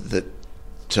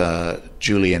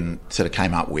Julian sort of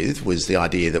came up with was the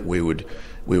idea that we would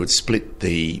split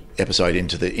the episode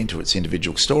into its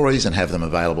individual stories and have them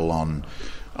available on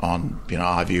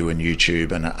iView and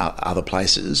YouTube and other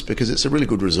places, because it's a really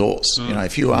good resource.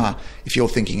 If you're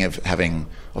thinking of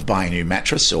buying a new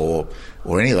mattress or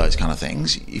any of those kind of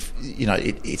things,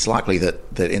 it's likely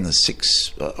that in the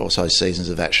 6 or so seasons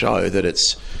of that show that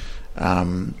it's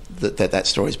that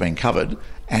story's been covered,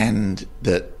 and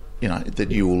that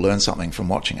you will learn something from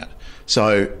watching it.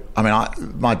 So,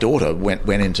 my daughter went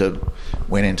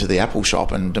into the Apple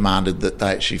shop and demanded that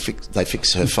they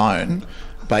fix her phone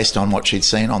based on what she'd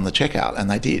seen on the checkout, and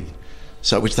they did.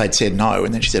 So, which they'd said no,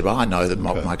 and then she said, "Well, I know that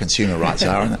my consumer rights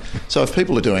are." And so, if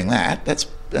people are doing that, that's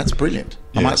brilliant.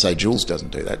 Yeah. I might say Jules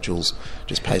doesn't do that. Jules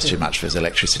just pays too much for his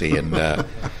electricity and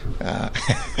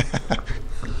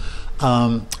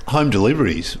home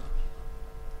deliveries.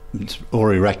 It's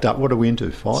already racked up. What are we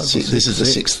into? 5? This is the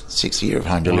sixth year of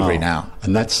home delivery now,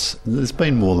 and there's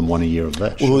been more than 1 a year of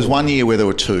that. Well, there was 1 year where there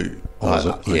were 2.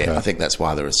 Okay. Yeah, I think that's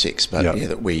why there are 6. But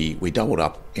that we doubled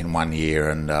up in 1 year,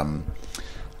 and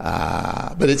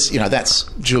but it's that's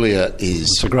Julia is.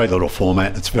 It's a great little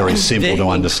format. It's very simple to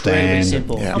understand.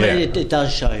 Simple. Yeah. It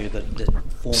does show you that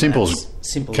simple.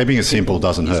 Keeping it simple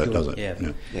doesn't hurt, good. does it?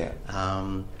 Yeah.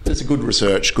 It's a good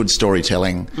research, good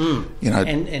storytelling.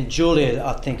 And Julia,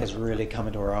 I think, has really come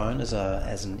into her own as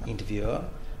an interviewer.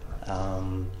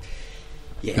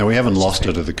 Now, we haven't lost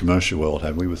her to the commercial world,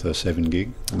 have we, with her 7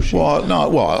 gig? Well, no.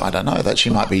 Well, I don't know. That she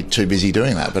might be too busy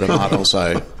doing that, but it might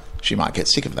also. She might get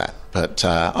sick of that, but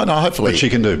hopefully. But she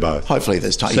can do both. Hopefully,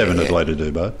 there's time. 7 would let her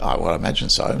do both. I would imagine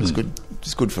so. It's good.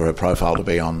 It's good for her profile to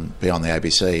be on the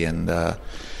ABC, and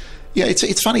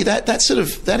it's funny that sort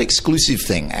of that exclusive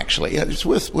thing. Actually, it's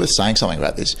worth saying something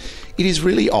about this. It is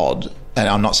really odd, and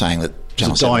I'm not saying that. Is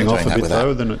it dying off a bit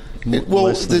though?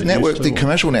 The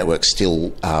commercial networks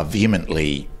still are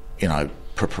vehemently,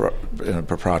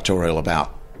 proprietorial about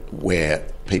where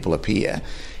people appear.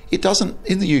 It doesn't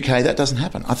in the UK. That doesn't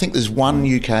happen. I think there's one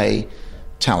UK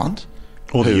talent,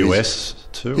 or the US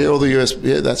too. Yeah, or the US.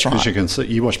 Yeah, that's right. Because you can see,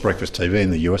 you watch breakfast TV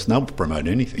in the US, and they'll promote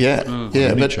anything.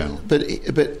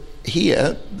 But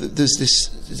here there's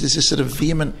this sort of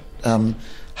vehement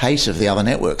hate of the other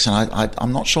networks, and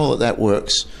I'm not sure that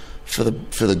works for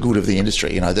the good of the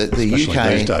industry. The Especially UK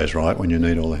these days, right, when you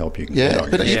need all the help you can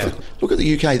get. But look at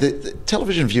the UK. The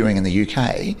television viewing in the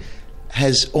UK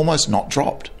has almost not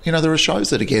dropped. There are shows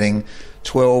that are getting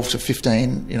 12 to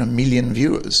 15 million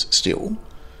viewers still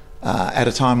at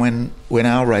a time when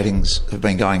our ratings have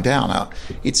been going down. Part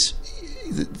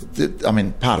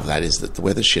of that is that the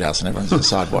weather's shithouse and everyone's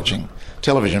inside watching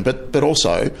television, but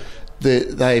also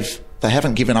they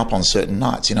haven't given up on certain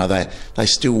nights.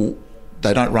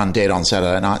 They don't run dead on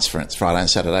Saturday nights, for instance, Friday and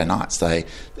Saturday nights.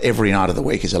 Every night of the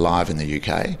week is alive in the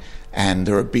UK, and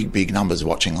there are big numbers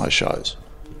watching those shows.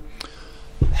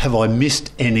 Have I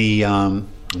missed any? I'm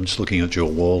just looking at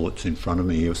your wall that's in front of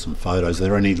me here with some photos. Are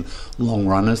there any long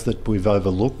runners that we've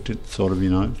overlooked? It's sort of,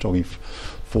 talking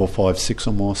 4, 5, 6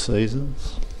 or more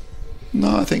seasons?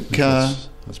 No, I think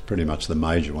that's pretty much the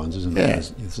major ones, isn't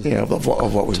it? Of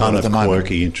what we've done at the moment.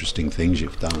 Quirky, interesting things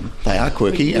you've done. They are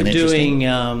quirky and interesting.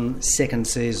 We're doing second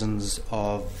seasons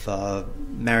of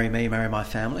Marry Me, Marry My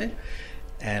Family,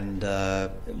 and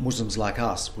Muslims Like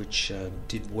Us, which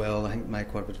did well. I think made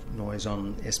quite a bit of noise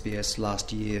on SBS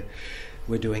last year.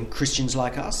 We're doing Christians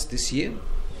Like Us this year,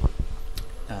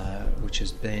 which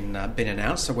has been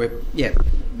announced. So we're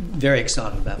very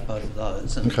excited about both of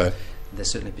those. And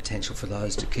there's certainly potential for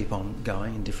those to keep on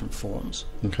going in different forms.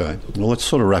 Okay. Well, let's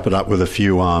sort of wrap it up with a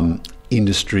few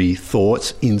industry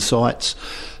thoughts, insights.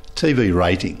 TV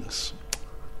ratings.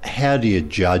 How do you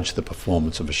judge the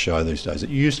performance of a show these days? It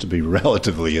used to be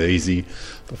relatively easy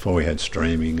before we had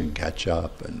streaming and catch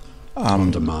up and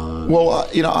on demand. Well,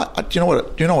 do you know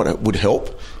what it would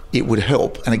help? It would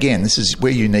help, and again, we're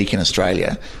unique in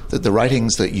Australia, that the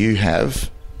ratings that you have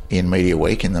in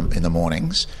Mediaweek in the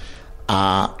mornings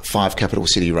are 5 capital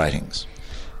city ratings.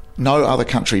 No other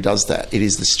country does that. It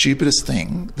is the stupidest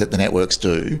thing that the networks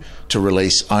do to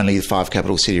release only 5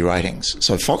 capital city ratings.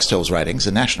 So Foxtel's ratings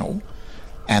are national,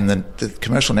 and the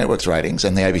commercial networks ratings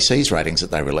and the ABC's ratings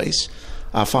that they release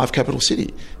are 5 capital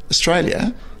city.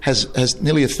 Australia has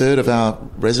nearly a third of our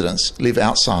residents live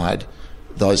outside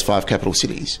those 5 capital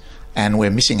cities, and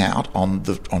we're missing out on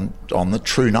the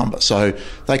true number. So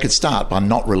they could start by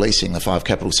not releasing the 5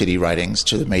 capital city ratings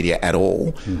to the media at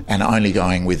all, and only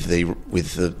going with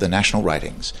the national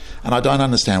ratings. And I don't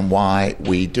understand why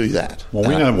we do that. Well,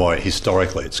 we know why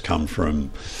historically it's come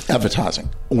from advertising.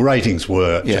 Ratings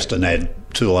were just an ad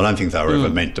tool. I don't think they were ever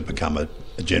meant to become a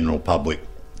general public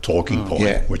talking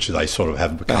point, which they sort of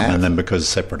have become. And then because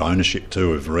separate ownership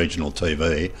too of regional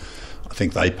TV, I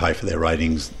think they pay for their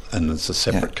ratings and it's a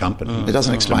separate company. It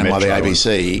doesn't explain why the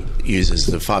ABC uses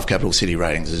the 5 capital city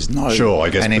ratings as no. Sure, I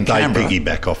guess, and but they Canberra,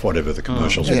 piggyback off whatever the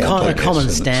commercials are. A common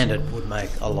standard would make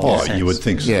a lot of sense. You would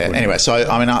think so. Yeah, anyway, so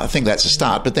I mean, I think that's a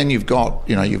start. But then you've got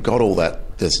all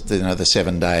that, the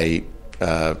 7-day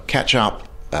catch-up,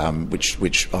 which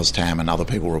OzTam and other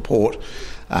people report.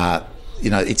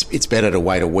 It's better to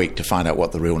wait a week to find out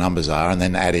what the real numbers are, and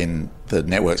then add in the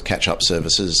network's catch-up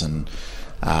services and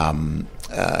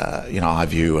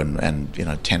iView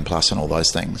and 10 Plus and all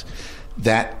those things.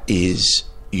 That is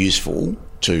useful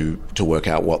to work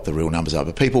out what the real numbers are.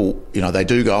 But people, they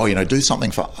do go, do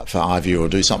something for iView or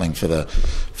do something for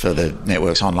the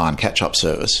network's online catch-up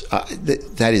service.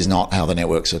 That is not how the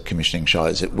networks are commissioning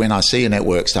shows. When I see a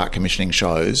network start commissioning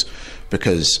shows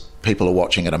because people are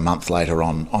watching it a month later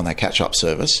on their catch-up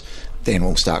service, then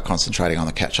we'll start concentrating on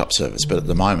the catch-up service. But at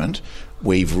the moment,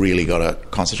 we've really got to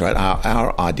concentrate.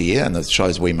 Our idea and the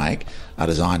shows we make are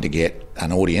designed to get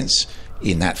an audience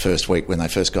in that first week when they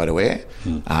first go to air.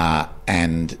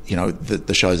 And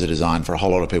the shows are designed for a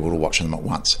whole lot of people to watch them at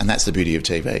once. And that's the beauty of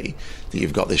TV, that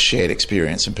you've got this shared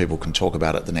experience and people can talk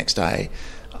about it the next day.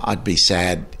 I'd be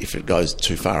sad if it goes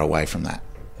too far away from that.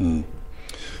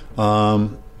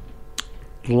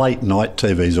 Late night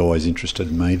TV's always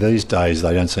interested me. These days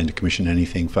they don't seem to commission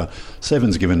anything. For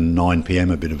 7's given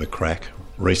 9pm a bit of a crack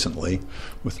recently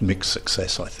with mixed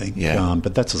success, I think.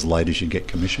 But that's as late as you get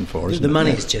commission for, isn't it? The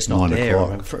money's just not there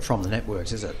o'clock. from the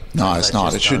networks, is it? No, it's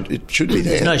not. It should be there.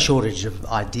 There's no shortage of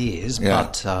ideas,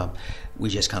 but we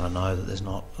just kind of know that there's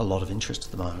not a lot of interest at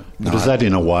the moment. But is that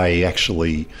in a way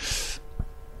actually...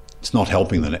 It's not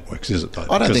helping the networks, is it, though?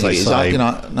 I don't think it is.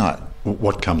 No.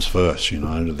 What comes first, we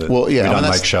don't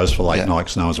make shows for late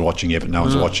nights, no one's watching it, but no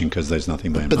one's watching because there's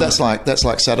nothing being made. But that's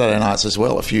like Saturday nights as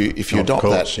well. If you adopt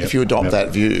that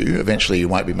view, eventually you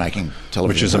won't be making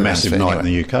television. Which is a massive night in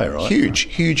the UK, right?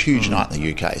 Huge night in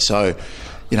the UK. So,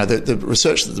 the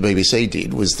research that the BBC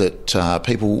did was that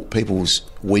people's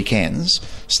weekends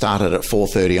started at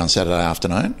 4:30 on Saturday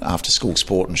afternoon, after school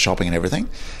sport and shopping and everything,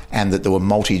 and that there were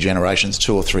multi-generations,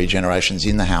 2 or 3 generations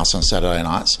in the house on Saturday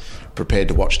nights prepared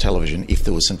to watch television if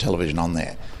there was some television on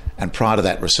there. And prior to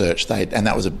that research, and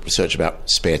that was a research about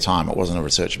spare time, it wasn't a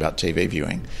research about TV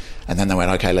viewing. And then they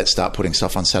went, okay, let's start putting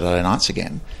stuff on Saturday nights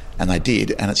again. And they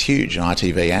did, and it's huge. And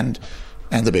ITV and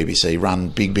the BBC run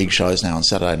big shows now on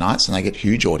Saturday nights, and they get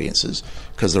huge audiences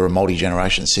because there are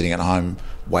multi-generations sitting at home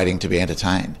waiting to be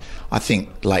entertained. I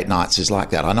think late nights is like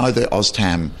that. I know that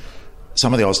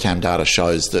some of the OzTam data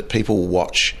shows that people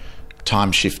watch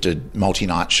time-shifted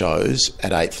multi-night shows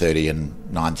at 8:30 and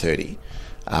 9:30.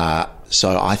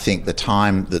 So I think the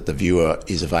time that the viewer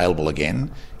is available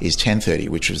again is 10:30,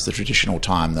 which was the traditional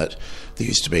time that there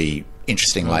used to be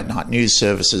interesting late-night news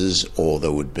services, or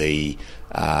there would be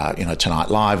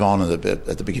Tonight Live on at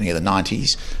the beginning of the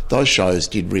 90s. Those shows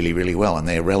did really, really well, and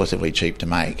they're relatively cheap to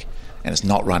make, and it's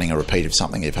not running a repeat of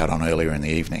something you've had on earlier in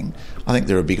the evening. I think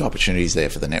there are big opportunities there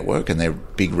for the network, and they're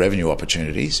big revenue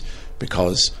opportunities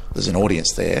because there's an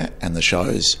audience there and the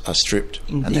shows are stripped.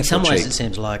 In some ways it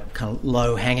seems like kind of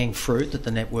low-hanging fruit that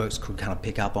the networks could kind of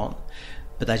pick up on,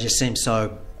 but they just seem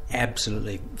so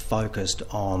absolutely focused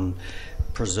on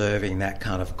preserving that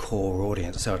kind of core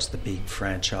audience. So it's the big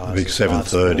franchise. The big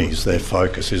 7:30s, their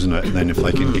focus, isn't it? And then if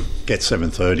they can get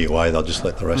 7:30 away, they'll just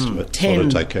let the rest of it sort of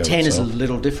take care of itself. 10 is a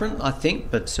little different, I think,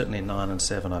 but certainly 9 and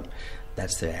 7,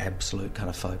 that's their absolute kind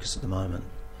of focus at the moment.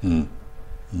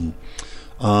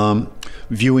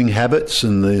 Viewing habits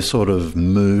and the sort of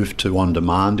move to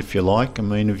on-demand, if you like. I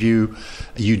mean, are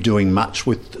you doing much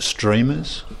with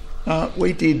streamers?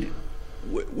 We did...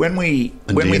 When we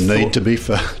need to be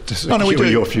for to secure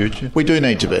your future? We do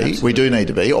need to be. Absolutely. We do need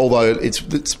to be. Although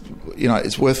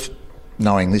it's worth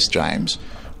knowing this, James.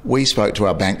 We spoke to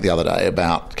our bank the other day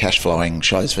about cash flowing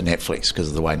shows for Netflix because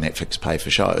of the way Netflix pay for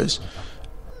shows.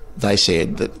 They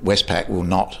said that Westpac will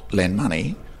not lend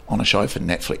money on a show for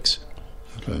Netflix.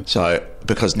 Okay. So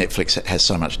because Netflix has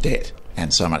so much debt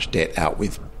and so much debt out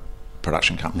with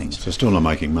production companies, so still not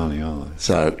making money, are they?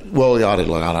 So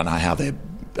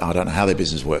I don't know how their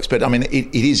business works, but I mean,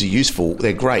 it is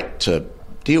they're great to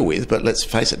deal with, but let's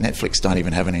face it, Netflix don't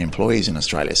even have any employees in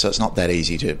Australia, so it's not that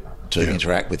easy to to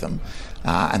interact with them.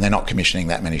 And they're not commissioning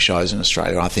that many shows in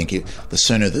Australia. I think the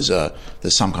sooner there's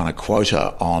some kind of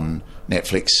quota on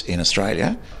Netflix in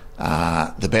Australia,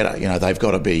 the better. They've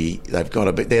got to be. They're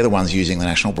the ones using the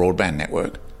National Broadband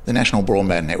Network. The National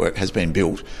Broadband Network has been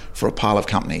built for a pile of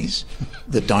companies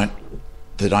that don't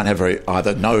have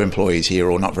either no employees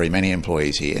here or not very many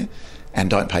employees here,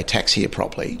 and don't pay tax here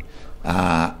properly.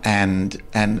 And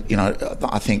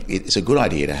I think it's a good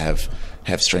idea to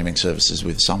have streaming services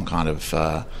with some kind of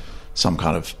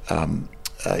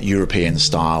European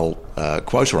style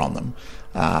quota on them.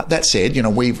 That said,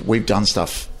 we've done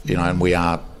stuff, and we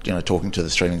are talking to the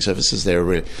streaming services.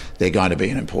 They're going to be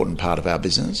an important part of our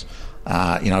business.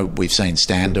 We've seen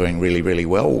Stan doing really, really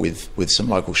well with some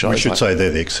local shows. We should say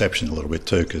they're the exception a little bit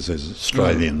too, because there's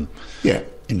Australian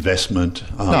investment.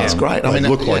 No, it's great. They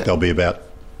look like they'll be about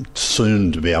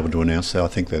soon to be able to announce that. I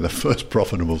think they're the first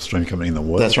profitable stream company in the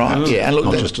world. That's right. Yeah, and look,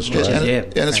 not just Australia.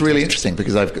 And it's really interesting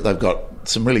because they've got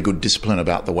some really good discipline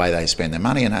about the way they spend their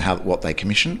money and what they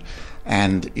commission.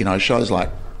 And shows like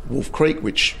Wolf Creek,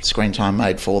 which Screen Time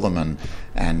made for them,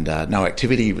 and No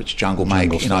Activity, which Jungle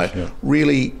make.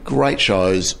 Really great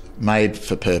shows made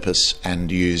for purpose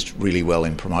and used really well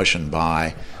in promotion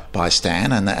by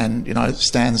Stan. And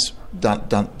Stan's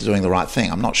doing the right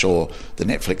thing. I'm not sure the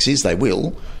Netflix is. They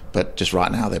will, but just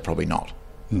right now they're probably not.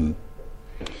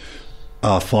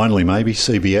 Finally, maybe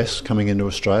CBS coming into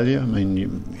Australia. I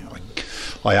mean,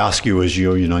 I ask you as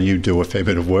you do a fair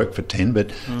bit of work for 10,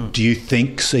 but do you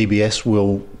think CBS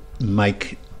will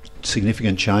make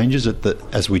significant changes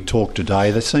as we talk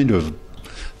today?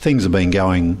 Things have been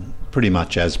going pretty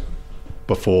much as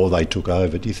before they took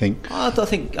over. Do you think? I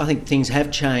think things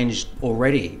have changed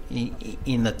already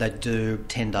in that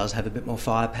 10 does have a bit more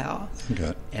firepower.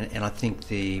 Okay. And I think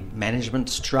the management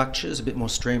structure is a bit more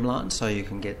streamlined, so you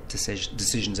can get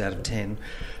decisions out of 10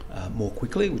 more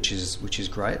quickly, which is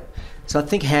great. So I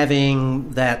think having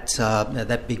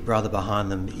that big brother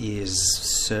behind them is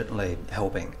certainly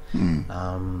helping. And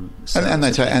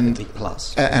a big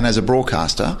plus. And as a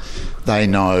broadcaster, they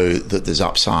know that there's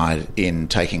upside in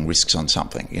taking risks on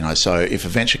something. So if a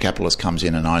venture capitalist comes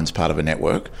in and owns part of a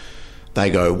network, they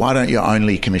go, "Why don't you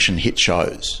only commission hit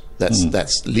shows?"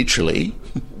 That's literally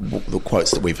the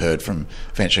quotes that we've heard from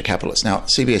venture capitalists. Now,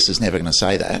 CBS is never going to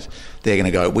say that. They're going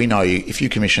to go, "We know if you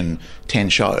commission 10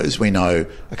 shows, we know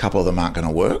a couple of them aren't going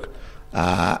to work,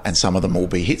 and some of them will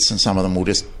be hits, and some of them will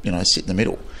just sit in the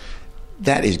middle."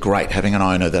 That is great, having an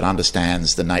owner that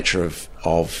understands the nature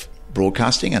of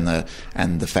broadcasting and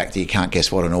the fact that you can't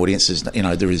guess what an audience is.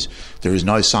 There is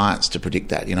no science to predict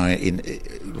that.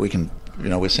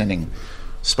 We're sending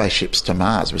spaceships to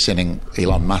Mars. We're sending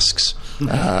Elon Musk's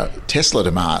Tesla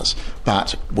to Mars,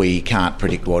 but we can't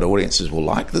predict what audiences will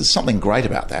like. There's something great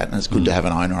about that, and it's good to have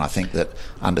an owner, I think, that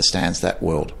understands that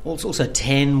world. Well, it's also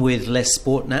 10 with less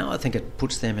sport now. I think it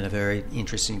puts them in a very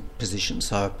interesting position.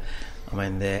 So, I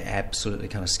mean, they're absolutely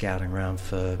kind of scouting around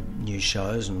for new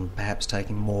shows and perhaps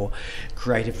taking more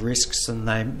creative risks than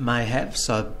they may have.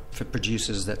 So, for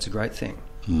producers, that's a great thing.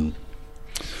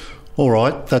 All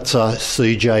right, that's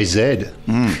CJZ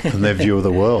and their view of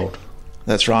the world.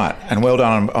 That's right, and well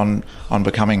done on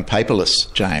becoming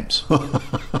paperless, James.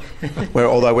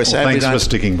 Although we're sad, thanks for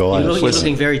sticking by. You're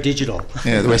looking very digital.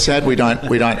 Yeah, we're sad we don't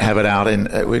have it out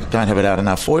in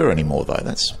our foyer anymore, though.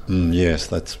 That's yes,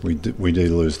 we do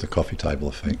lose the coffee table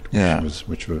effect. Yeah,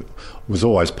 which was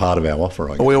always part of our offer.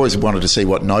 I guess. We always wanted to see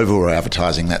what Nova were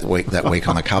advertising that week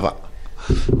on the cover.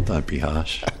 Don't be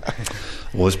harsh.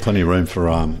 Well, there's plenty of room for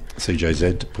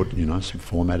CJZ to put, some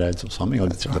format ads or something.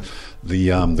 That's right.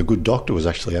 The Good Doctor was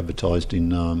actually advertised in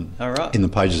the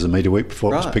pages of Mediaweek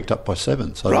before it was picked up by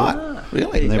Seven. So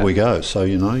really? And there we go. So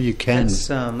you can.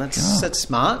 That's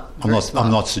smart. I'm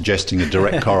not suggesting a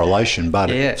direct correlation, but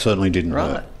it certainly didn't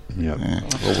hurt. Yeah. Well,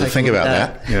 we'll think about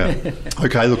that. Yeah.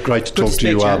 Okay. Look, great to talk to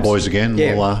you boys again.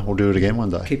 Yeah. We'll do it again one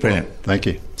day. Brilliant. Thank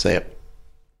you. See ya.